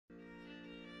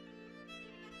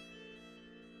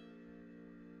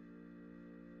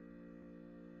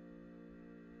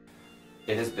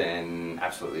It has been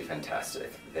absolutely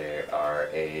fantastic. They are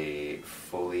a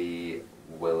fully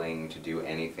willing to do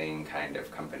anything kind of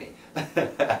company. Kate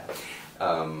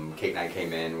and I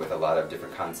came in with a lot of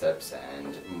different concepts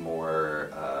and more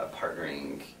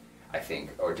partnering, I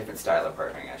think, or different style of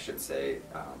partnering, I should say,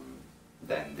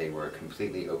 then they were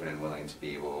completely open and willing to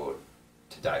be able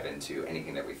to dive into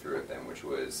anything that we threw at them, which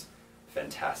was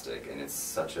fantastic, and it's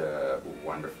such a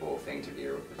wonderful thing to be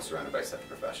surrounded by such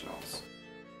professionals.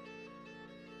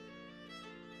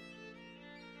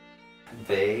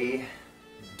 They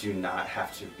do not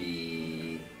have to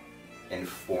be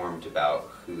informed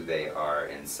about who they are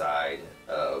inside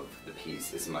of the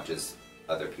piece as much as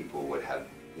other people would have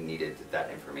needed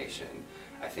that information.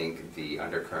 I think the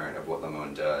undercurrent of what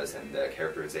Limón does and the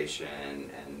characterization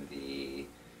and the,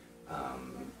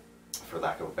 for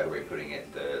lack of a better way of putting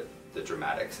it, the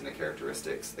dramatics and the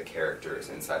characteristics, the characters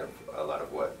inside of a lot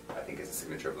of what I think is a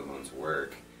signature of Limón's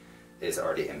work is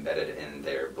already embedded in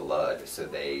their blood, so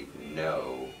they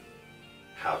know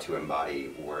how to embody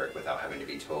work without having to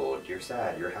be told, you're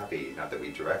sad, you're happy. Not that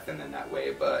we direct them in that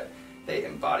way, but they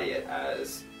embody it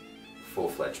as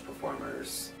full-fledged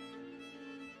performers.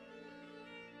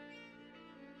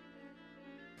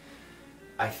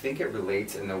 I think it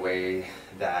relates in the way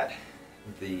that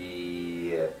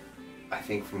I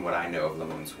think from what I know of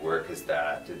Limón's work is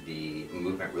that the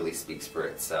movement really speaks for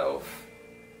itself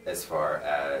as far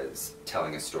as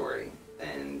telling a story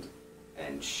and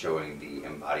showing the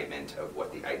embodiment of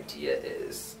what the idea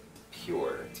is.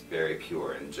 Pure, it's very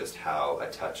pure, and just how a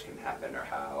touch can happen or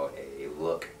how a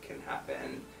look can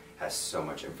happen has so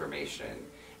much information.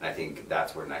 And I think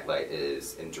that's where Nightlight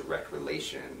is in direct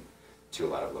relation to a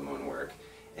lot of Limón work.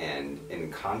 And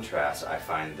in contrast, I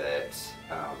find that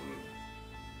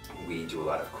we do a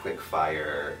lot of quick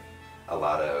fire, a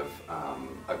lot of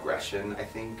aggression, I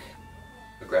think.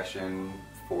 Aggression,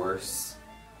 force,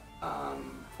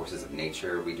 forces of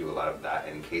nature. We do a lot of that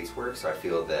in Kate's work, so I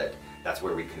feel that that's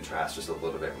where we contrast just a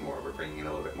little bit more. We're bringing in a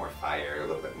little bit more fire, a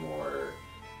little bit more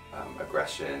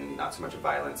aggression, not so much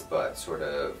violence, but sort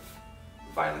of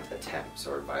violent attempts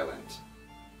or violent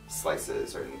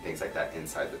slices or things like that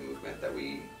inside the movement that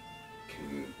we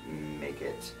can make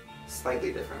it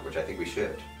slightly different, which I think we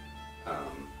should.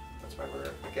 That's why we're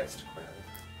a guest choreographer.